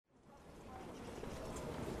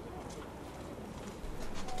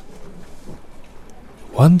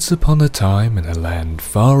Once upon a time in a land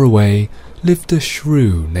far away lived a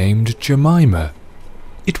shrew named Jemima.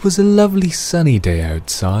 It was a lovely sunny day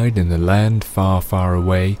outside in the land far, far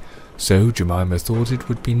away, so Jemima thought it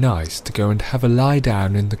would be nice to go and have a lie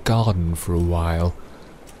down in the garden for a while.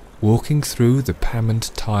 Walking through the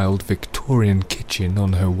pavement-tiled Victorian kitchen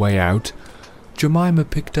on her way out, Jemima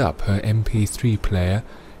picked up her MP3 player,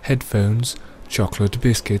 headphones, chocolate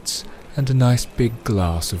biscuits, and a nice big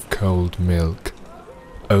glass of cold milk.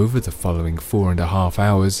 Over the following 4.5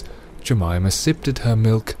 hours, Jemima sipped at her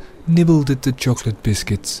milk, nibbled at the chocolate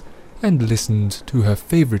biscuits, and listened to her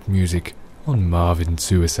favourite music on Marvin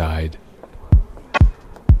Suicide.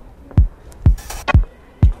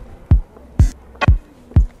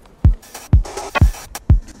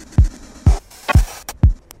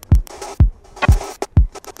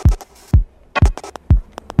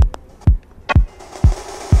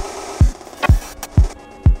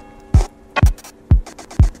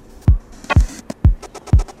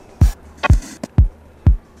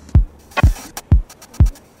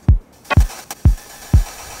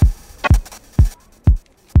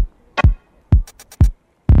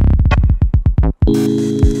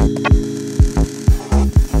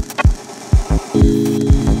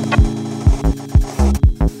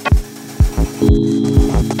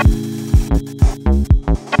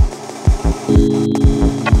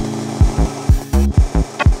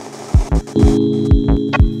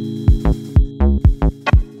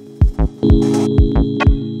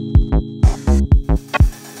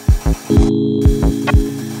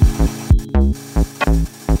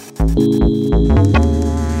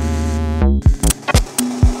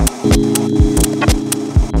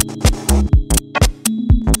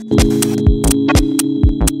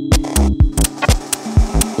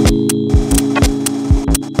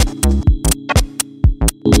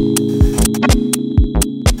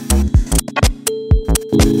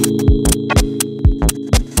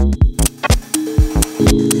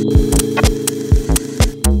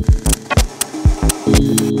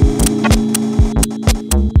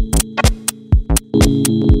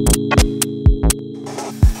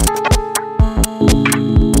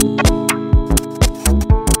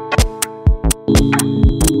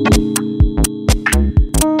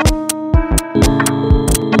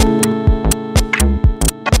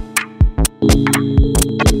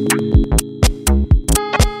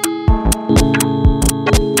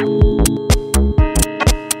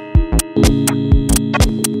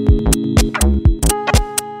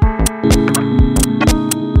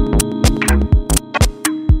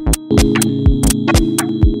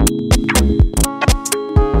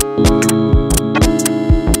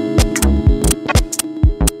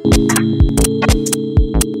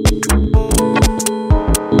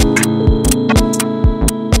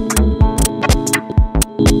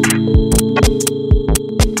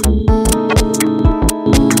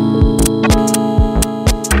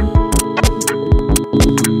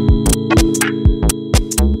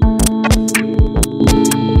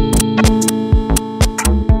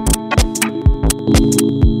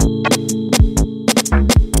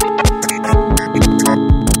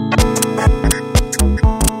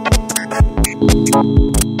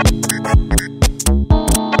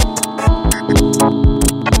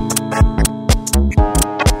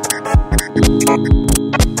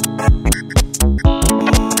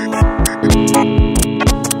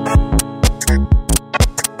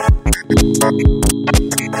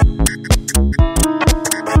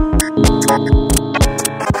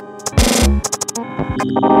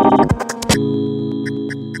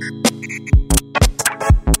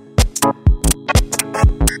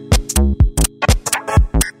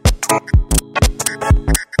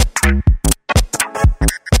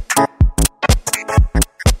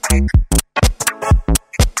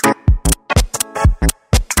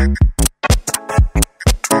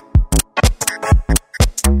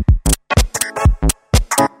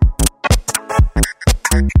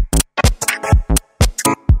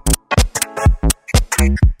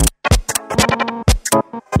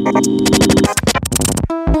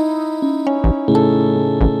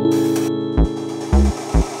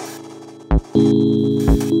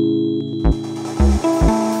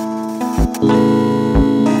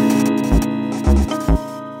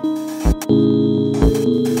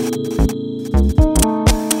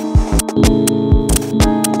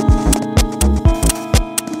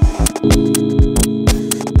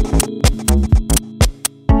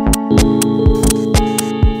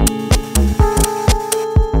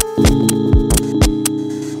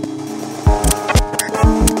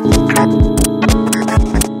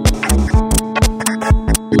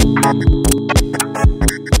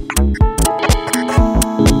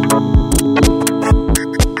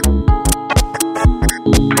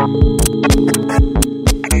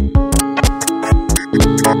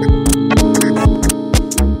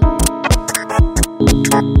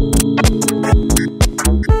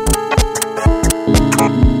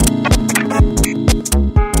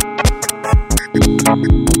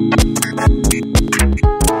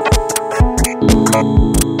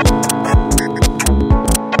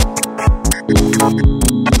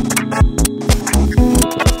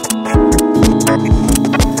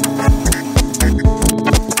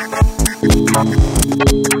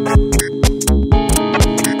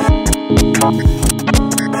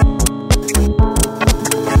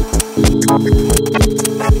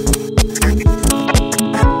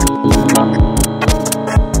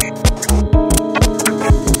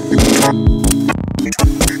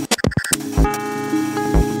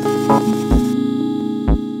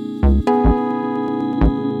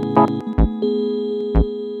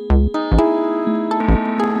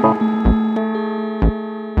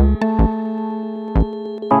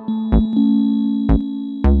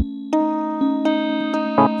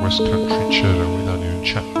 West Country Cheddar with onion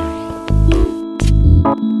chutney.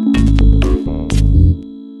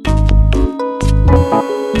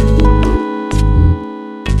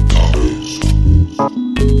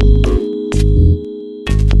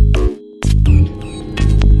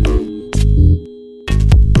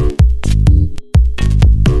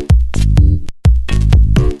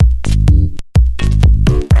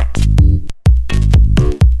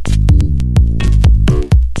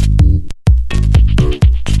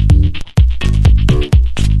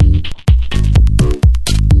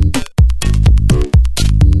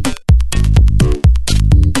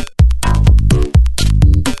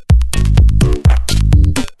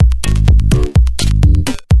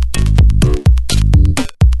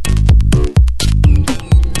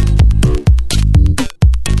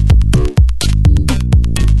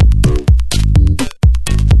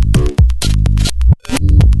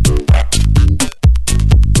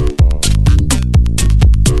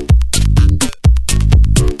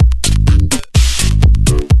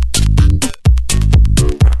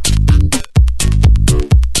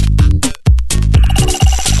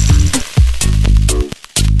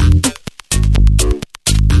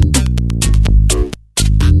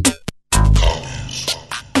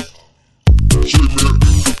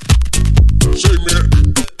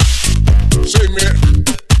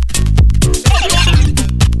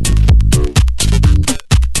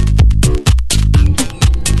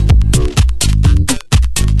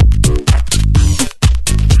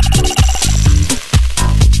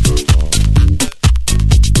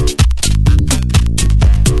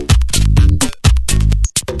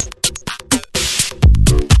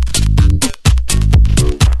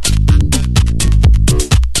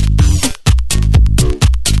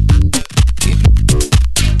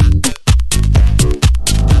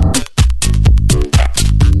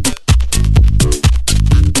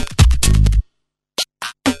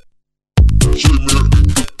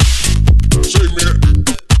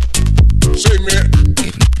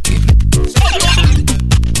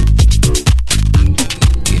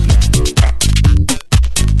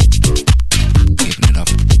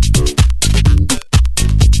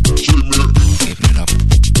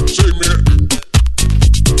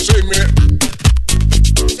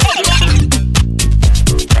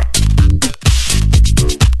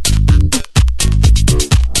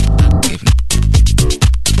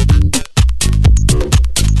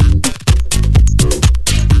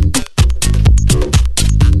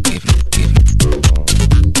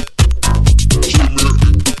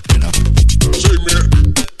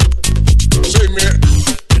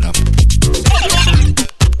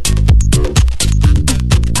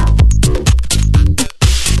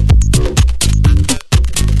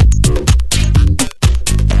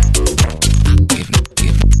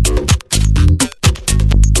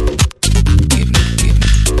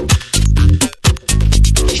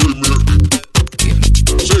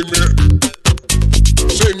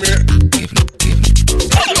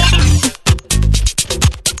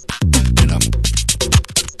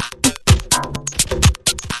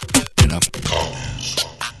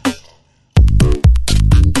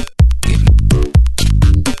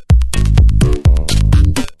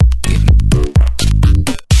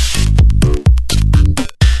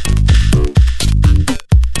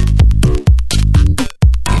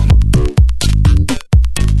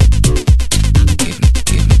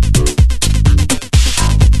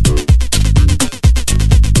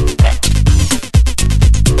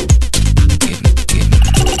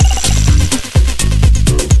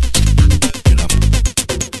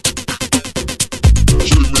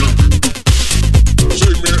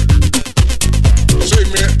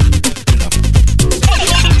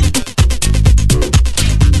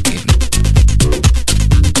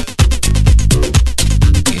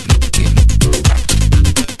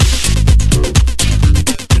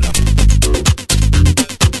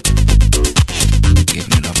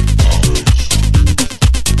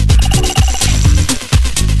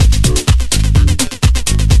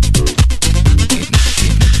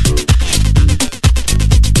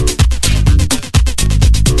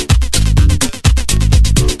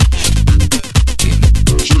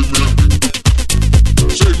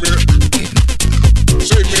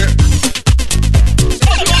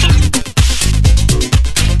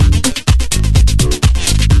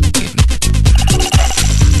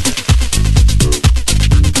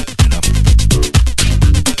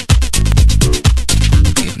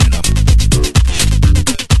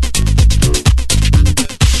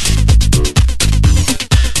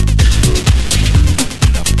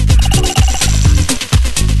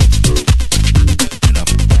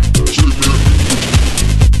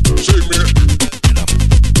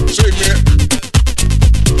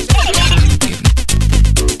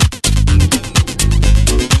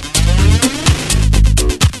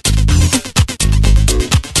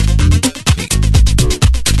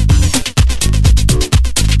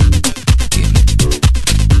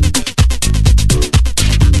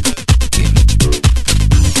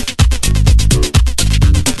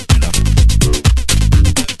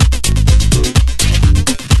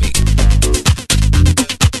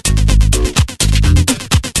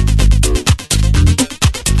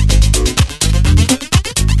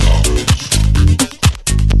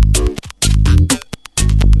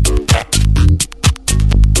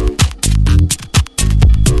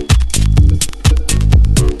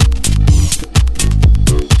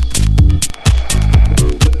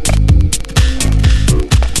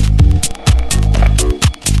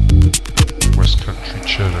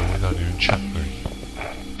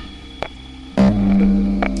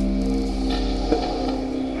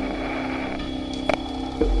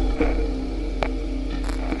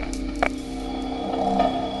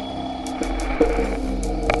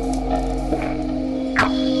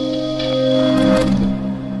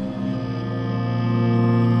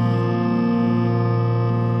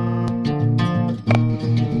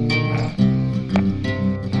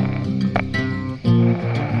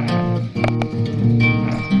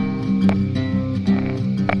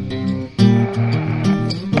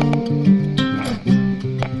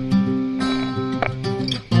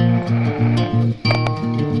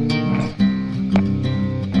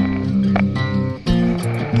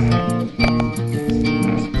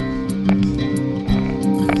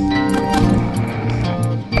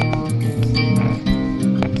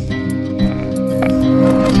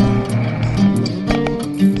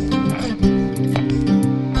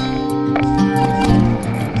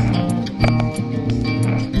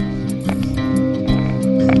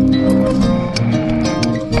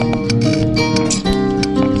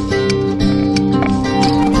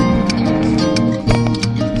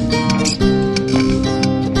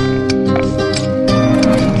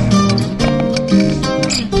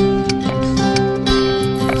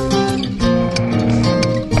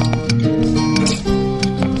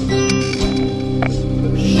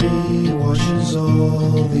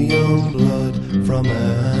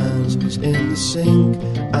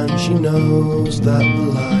 And she knows that the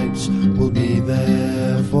lights will be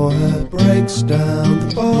there for her. Breaks down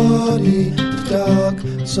the body, the dark,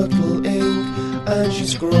 subtle ink, and she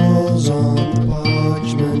scrawls on the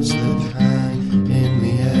parchments that hang in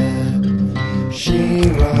the air. She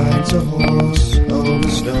rides a horse over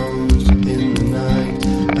stones in the night,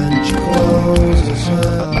 and she closes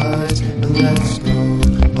her eyes and lets go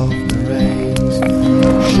of the reins.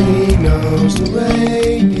 She knows the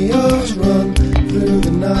radios run through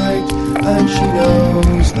the night, and she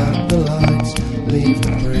knows that the lights leave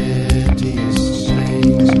the prettiest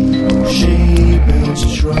scenes. She builds a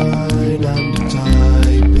shrine and a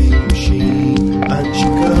typing machine, and she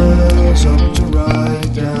goes up to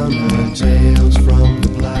write down her tales from the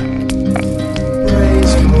black.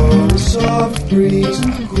 Prays for a soft breeze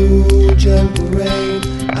and cool gentle rain,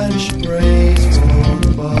 and she prays for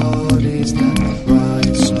the bodies that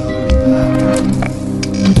ride slowly back.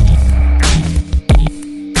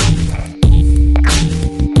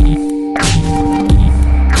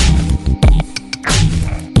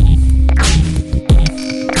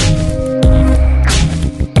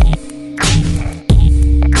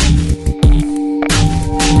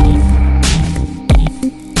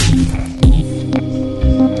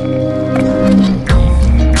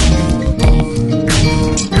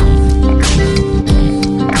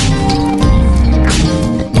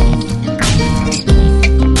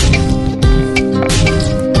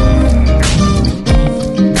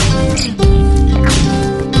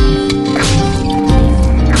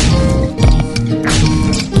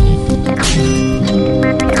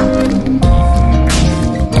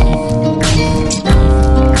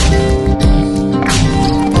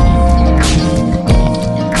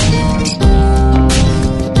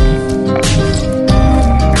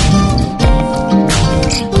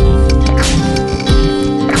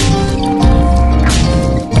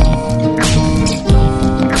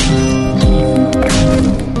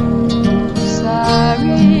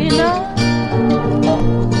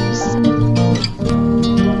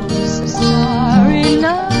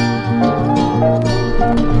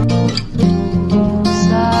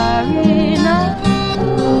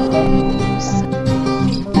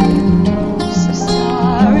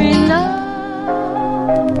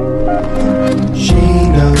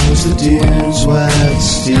 The dunes where the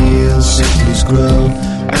steel cities grow,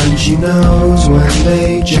 and she knows when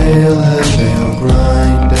they jail her they'll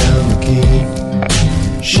grind down the key.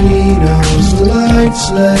 She knows the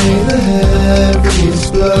lights lay the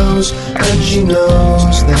heaviest blows, and she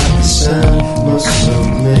knows that the sand must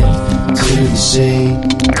submit to the sea.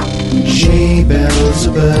 She builds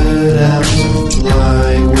a bird out of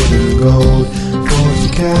plywood and gold, for to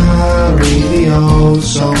carry the old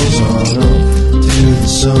souls on up to the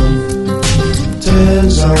sun.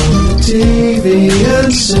 Turns on the TV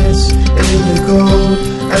and sits in the cold,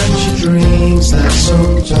 and she dreams that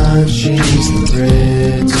sometimes she's the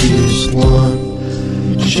prettiest one.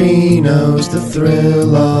 She knows the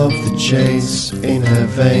thrill of the chase in her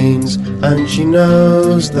veins, and she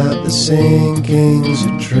knows that the sinking's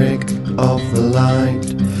a trick of the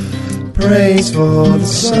light. Prays for the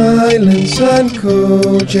silence and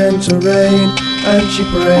cool gentle rain, and she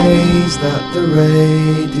prays that the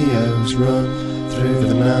radios run through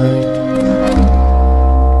the night.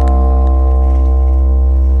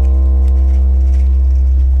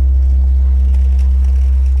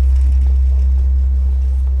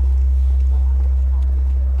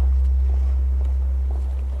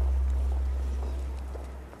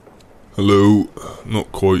 Hello,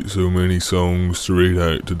 not quite so many songs to read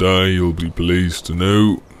out today, you'll be pleased to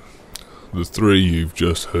know. The three you've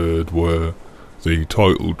just heard were the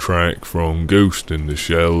title track from Ghost in the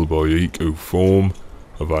Shell by Ecoform,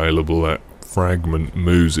 available at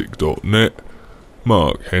fragmentmusic.net,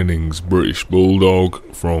 Mark Henning's British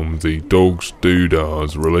Bulldog from the Dogs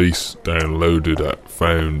Doodahs release, downloaded at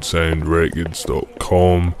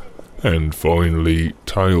foundsoundrecords.com, and finally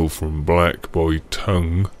Tale from Black by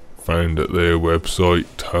Tongue, found at their website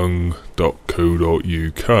tongue.co.uk,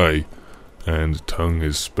 and Tongue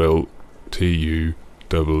is spelt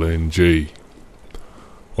T-U-N-N-G.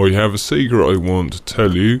 I have a secret I want to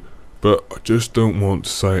tell you, but I just don't want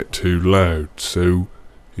to say it too loud, so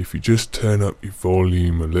if you just turn up your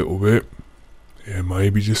volume a little bit, yeah,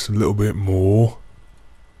 maybe just a little bit more,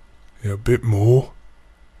 yeah, a bit more,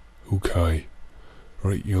 okay,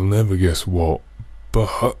 right, you'll never guess what,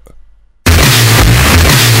 but...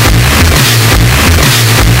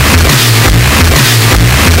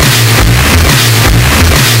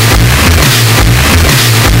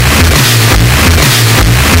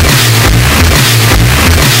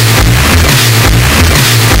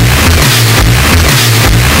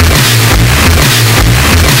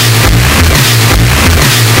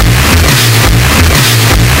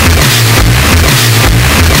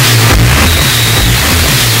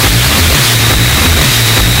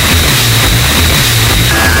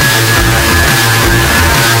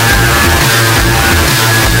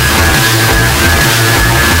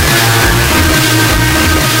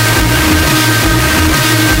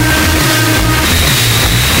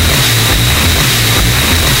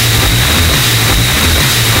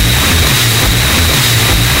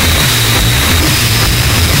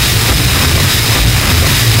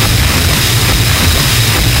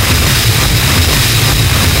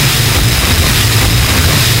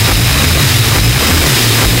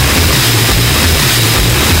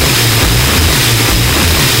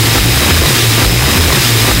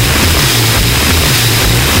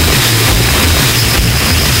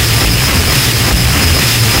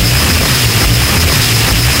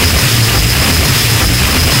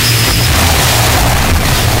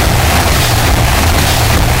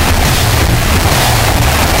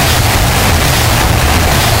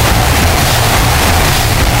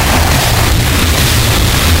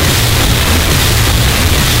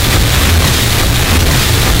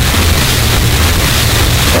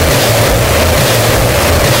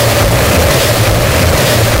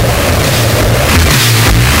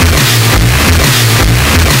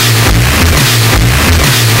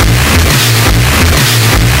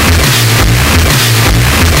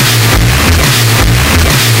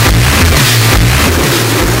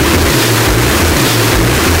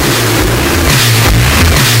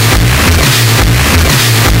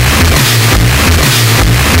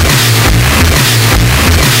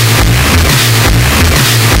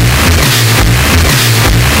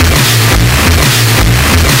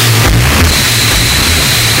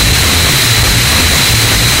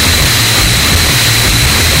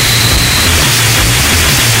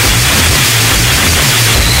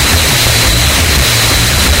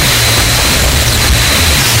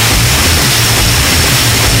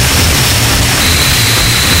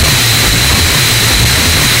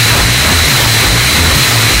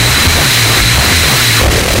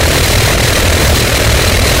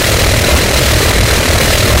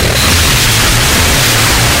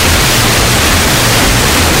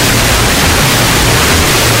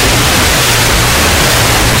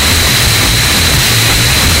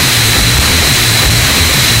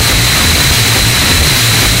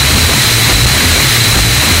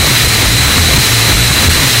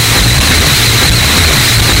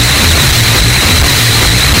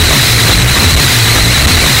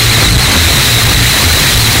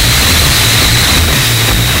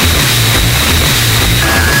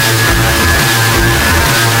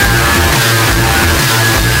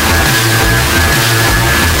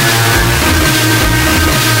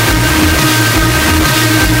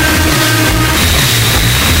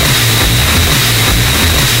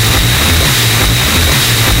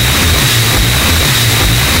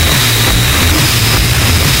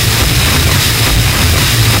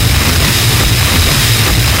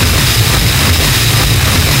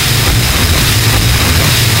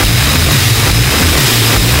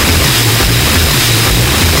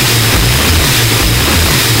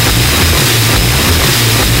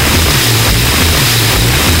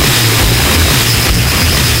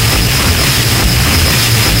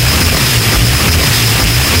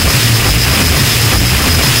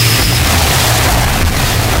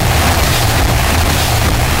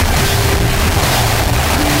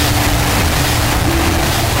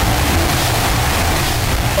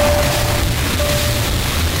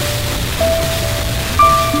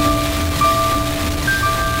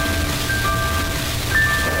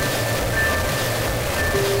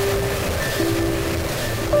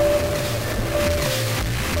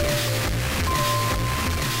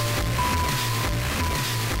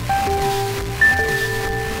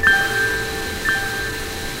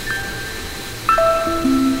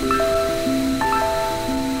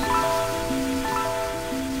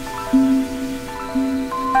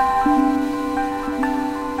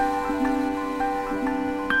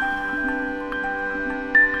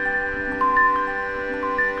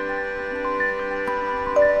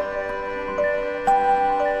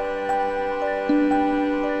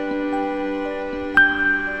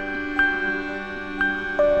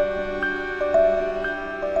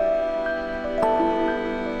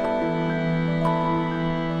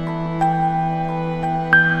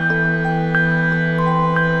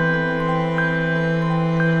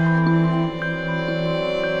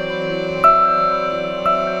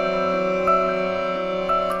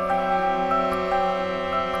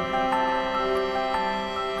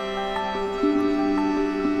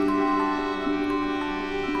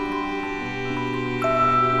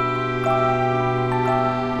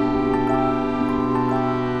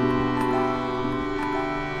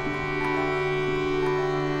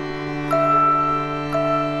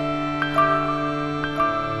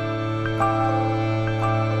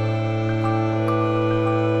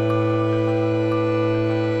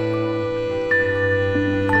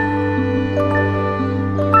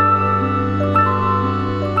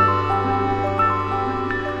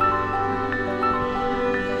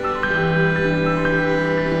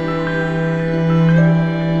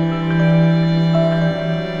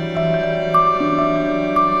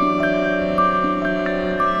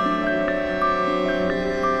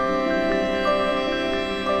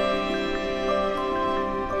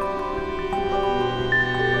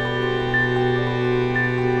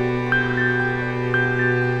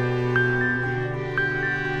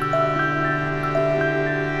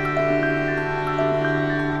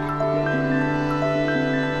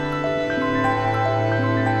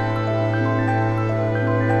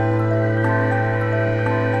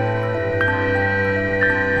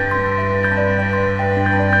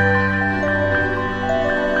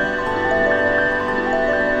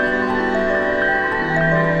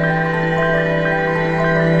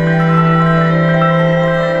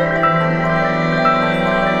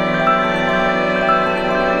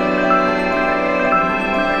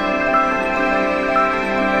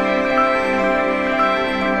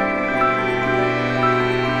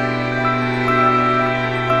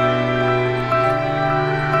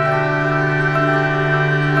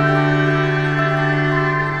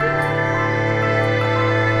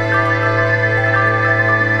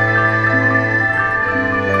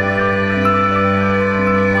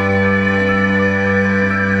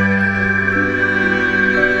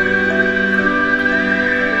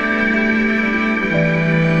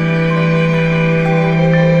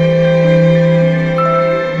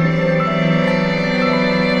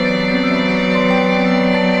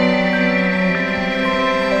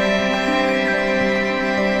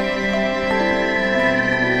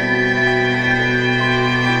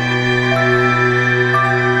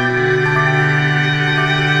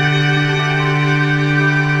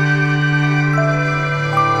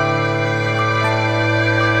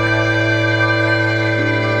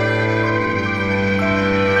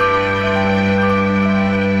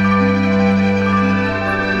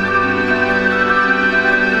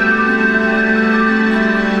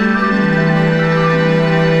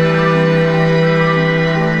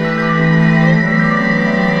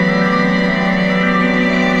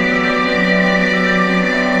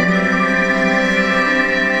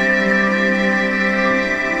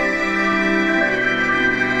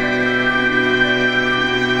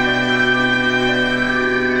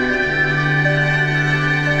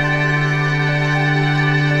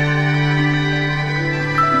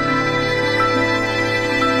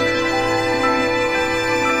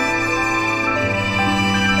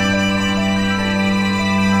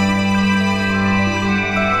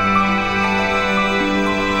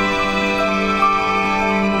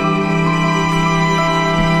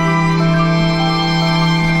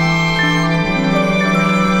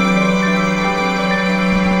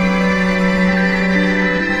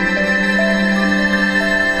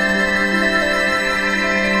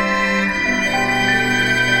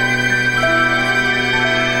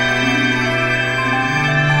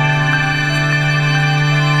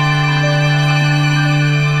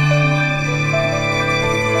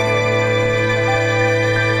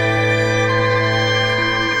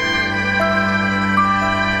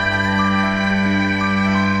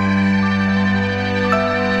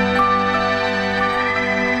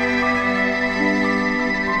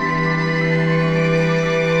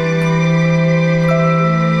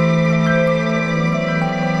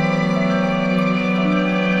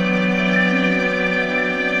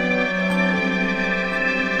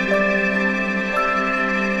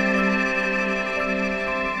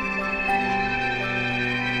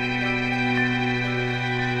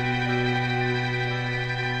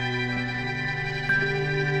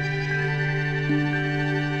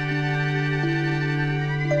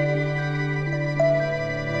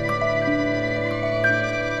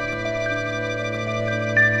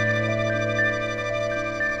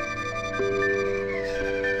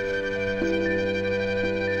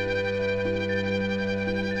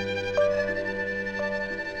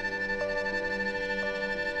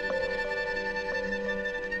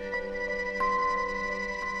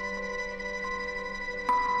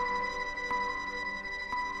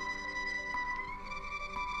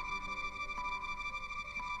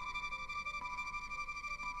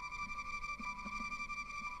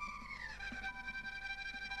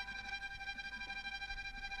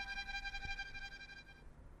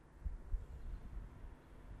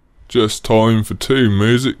 Just time for 2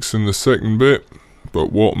 musics in the second bit,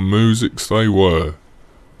 but what musics they were.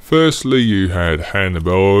 Firstly, you had Hannah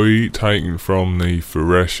Boy, taken from the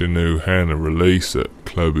Furesha New Hannah release at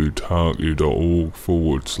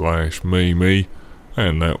clubutaku.org/Mimi,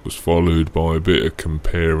 and that was followed by a bit of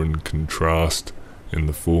compare and contrast in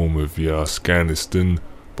the form of Afghanistan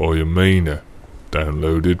by Amina,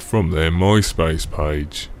 downloaded from their MySpace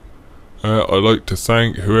page. I'd like to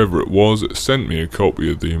thank whoever it was that sent me a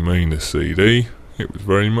copy of the Amina CD. It was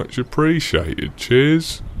very much appreciated.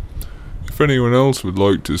 Cheers. If anyone else would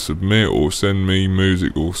like to submit or send me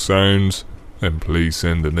music or sounds, then please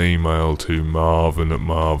send an email to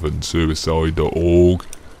marvin@marvinsuicide.org,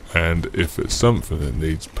 and if it's something that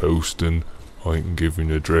needs posting, I can give you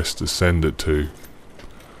an address to send it to.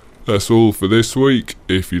 That's all for this week.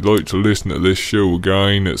 If you'd like to listen to this show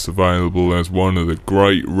again, it's available as one of the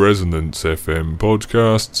great Resonance FM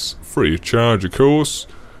podcasts, free of charge of course,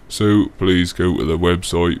 so please go to the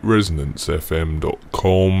website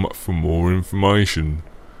resonancefm.com for more information.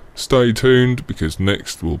 Stay tuned, because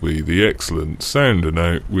next will be the excellent Sounding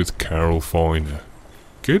Out with Carol Finer.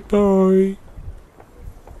 Goodbye.